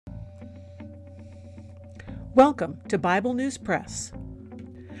Welcome to Bible News Press.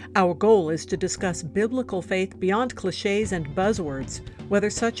 Our goal is to discuss biblical faith beyond cliches and buzzwords, whether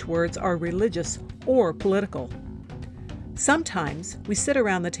such words are religious or political. Sometimes we sit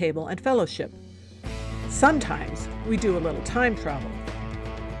around the table and fellowship. Sometimes we do a little time travel.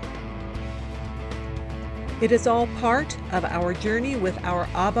 It is all part of our journey with our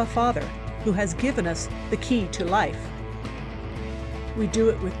Abba Father, who has given us the key to life. We do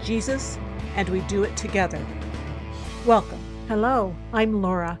it with Jesus, and we do it together. Welcome. Hello, I'm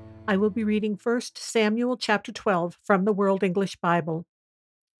Laura. I will be reading 1 Samuel chapter 12 from the World English Bible.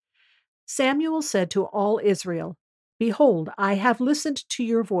 Samuel said to all Israel, "Behold, I have listened to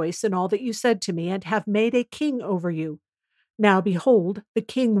your voice and all that you said to me, and have made a king over you. Now behold, the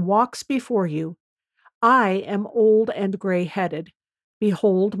king walks before you. I am old and gray-headed.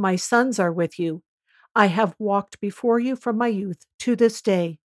 Behold, my sons are with you. I have walked before you from my youth to this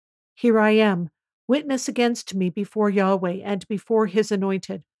day. Here I am, witness against me before Yahweh and before his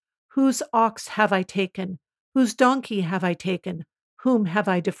anointed. Whose ox have I taken? Whose donkey have I taken? Whom have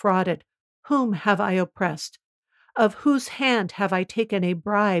I defrauded? Whom have I oppressed? Of whose hand have I taken a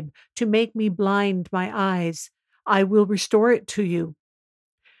bribe to make me blind my eyes? I will restore it to you."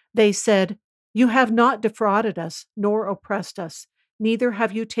 They said, "You have not defrauded us, nor oppressed us, neither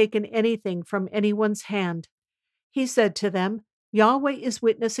have you taken anything from anyone's hand." He said to them, "Yahweh is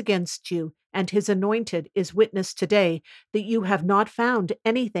witness against you, and his anointed is witness today, that you have not found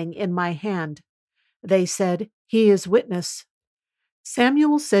anything in my hand." They said, "He is witness."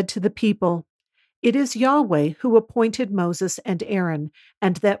 Samuel said to the people, "It is Yahweh who appointed Moses and Aaron,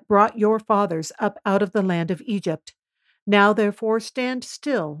 and that brought your fathers up out of the land of Egypt. Now therefore stand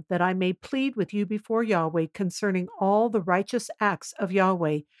still, that I may plead with you before Yahweh concerning all the righteous acts of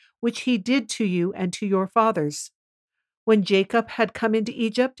Yahweh, which he did to you and to your fathers. When Jacob had come into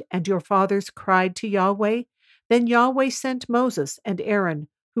Egypt, and your fathers cried to Yahweh, then Yahweh sent Moses and Aaron,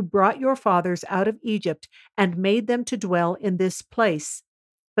 who brought your fathers out of Egypt, and made them to dwell in this place.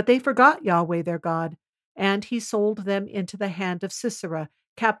 But they forgot Yahweh their God, and he sold them into the hand of Sisera,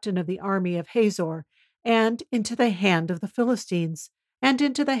 captain of the army of Hazor, and into the hand of the Philistines, and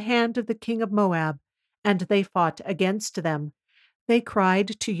into the hand of the king of Moab, and they fought against them. They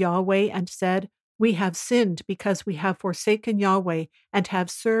cried to Yahweh and said, "We have sinned because we have forsaken Yahweh and have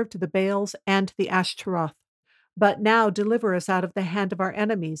served the Baals and the Ashtaroth. But now deliver us out of the hand of our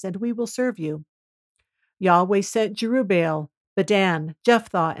enemies, and we will serve you." Yahweh sent Jerubbaal, Bedan,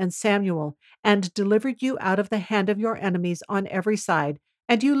 Jephthah, and Samuel, and delivered you out of the hand of your enemies on every side,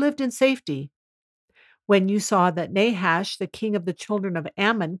 and you lived in safety. When you saw that Nahash, the king of the children of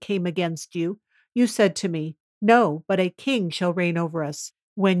Ammon, came against you, you said to me, "No, but a king shall reign over us,"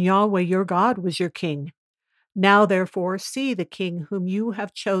 when Yahweh your God was your king. Now therefore see the king whom you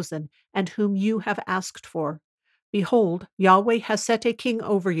have chosen, and whom you have asked for. Behold, Yahweh has set a king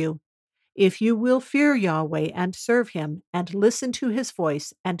over you. If you will fear Yahweh and serve him, and listen to his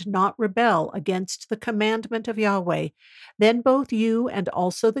voice, and not rebel against the commandment of Yahweh, then both you and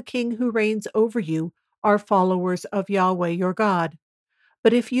also the king who reigns over you are followers of Yahweh your God.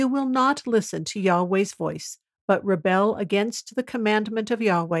 But if you will not listen to Yahweh's voice, but rebel against the commandment of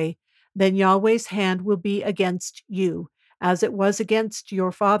Yahweh, then Yahweh's hand will be against you, as it was against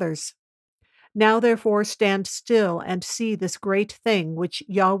your fathers. Now therefore stand still and see this great thing which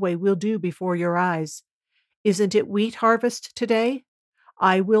Yahweh will do before your eyes. Isn't it wheat harvest today?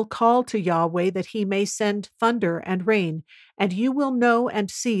 I will call to Yahweh that he may send thunder and rain, and you will know and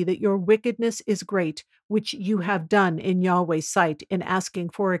see that your wickedness is great, which you have done in Yahweh's sight in asking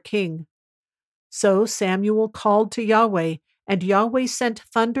for a king. So Samuel called to Yahweh, and Yahweh sent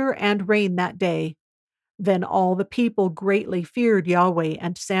thunder and rain that day. Then all the people greatly feared Yahweh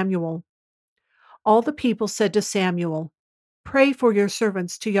and Samuel. All the people said to Samuel, "Pray for your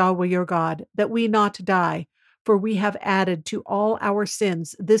servants to Yahweh your God, that we not die, for we have added to all our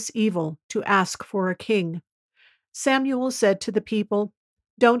sins this evil, to ask for a king." Samuel said to the people,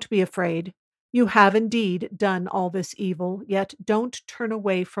 "Don't be afraid. You have indeed done all this evil, yet don't turn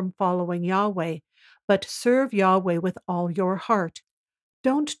away from following Yahweh, but serve Yahweh with all your heart.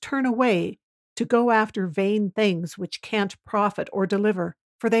 Don't turn away to go after vain things which can't profit or deliver,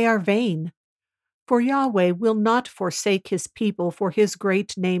 for they are vain. For Yahweh will not forsake his people for his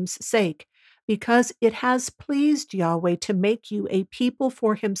great name's sake, because it has pleased Yahweh to make you a people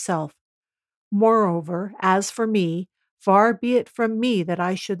for himself. Moreover, as for me, far be it from me that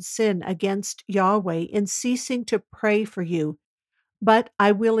I should sin against Yahweh in ceasing to pray for you, but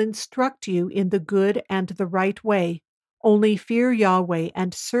I will instruct you in the good and the right way. Only fear Yahweh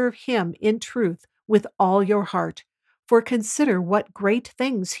and serve him in truth with all your heart, for consider what great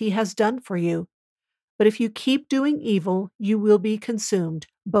things he has done for you. But if you keep doing evil, you will be consumed,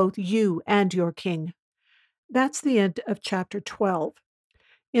 both you and your king. That's the end of chapter 12.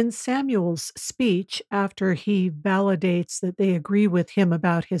 In Samuel's speech, after he validates that they agree with him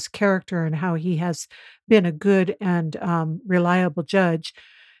about his character and how he has been a good and reliable judge,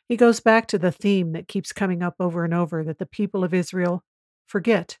 he goes back to the theme that keeps coming up over and over, that the people of Israel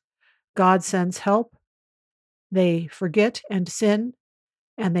forget. God sends help, they forget and sin,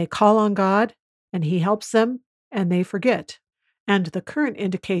 and they call on God, and He helps them, and they forget. And the current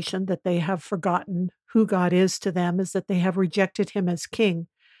indication that they have forgotten who God is to them is that they have rejected Him as King.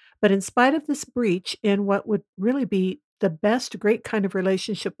 But in spite of this breach in what would really be the best, great kind of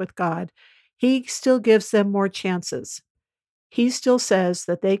relationship with God, He still gives them more chances. He still says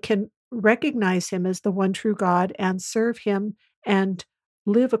that they can recognize Him as the one true God and serve Him and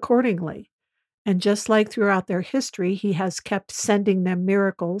live accordingly. And just like throughout their history, He has kept sending them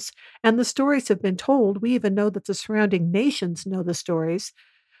miracles, and the stories have been told. We even know that the surrounding nations know the stories.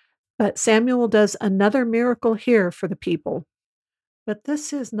 But Samuel does another miracle here for the people. But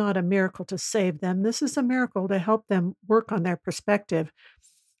this is not a miracle to save them. This is a miracle to help them work on their perspective.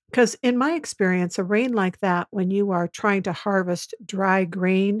 Because in my experience, a rain like that, when you are trying to harvest dry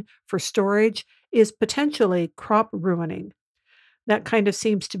grain for storage, is potentially crop ruining. That kind of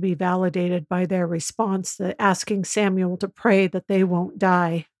seems to be validated by their response, asking Samuel to pray that they won't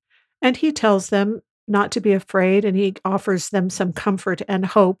die. And he tells them not to be afraid, and he offers them some comfort and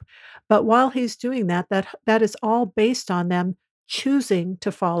hope. But while he's doing that, that is all based on them choosing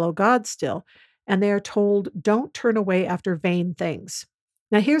to follow God still. And they are told, don't turn away after vain things.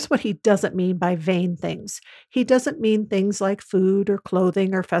 Now, here's what he doesn't mean by vain things. He doesn't mean things like food or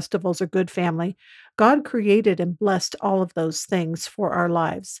clothing or festivals or good family. God created and blessed all of those things for our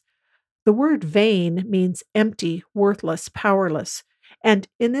lives. The word vain means empty, worthless, powerless. And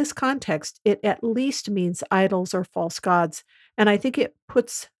in this context, it at least means idols or false gods. And I think it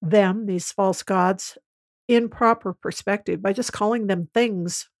puts them, these false gods, in proper perspective by just calling them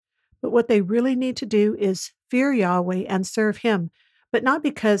things. But what they really need to do is fear Yahweh and serve Him, but not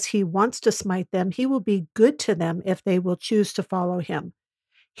because He wants to smite them. He will be good to them if they will choose to follow Him.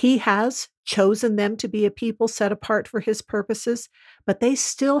 He has chosen them to be a people set apart for His purposes, but they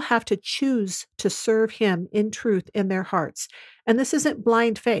still have to choose to serve Him in truth in their hearts. And this isn't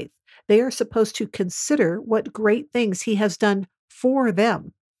blind faith. They are supposed to consider what great things He has done for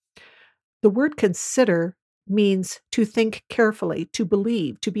them. The word consider means to think carefully, to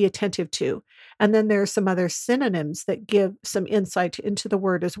believe, to be attentive to. And then there are some other synonyms that give some insight into the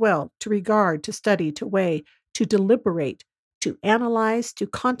word as well: to regard, to study, to weigh, to deliberate, to analyze, to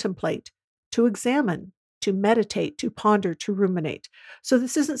contemplate, to examine, to meditate, to ponder, to ruminate. So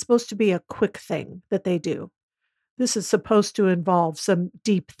this isn't supposed to be a quick thing that they do. This is supposed to involve some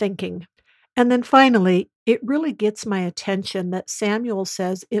deep thinking. And then finally, it really gets my attention that Samuel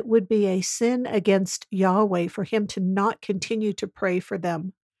says it would be a sin against Yahweh for him to not continue to pray for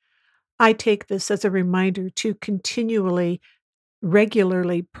them. I take this as a reminder to continually,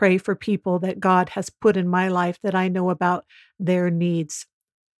 regularly pray for people that God has put in my life that I know about their needs,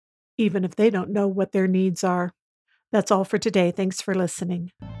 even if they don't know what their needs are. That's all for today. Thanks for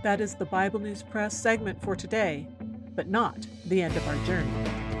listening. That is the Bible News Press segment for today, but not the end of our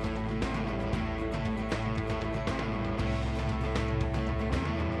journey.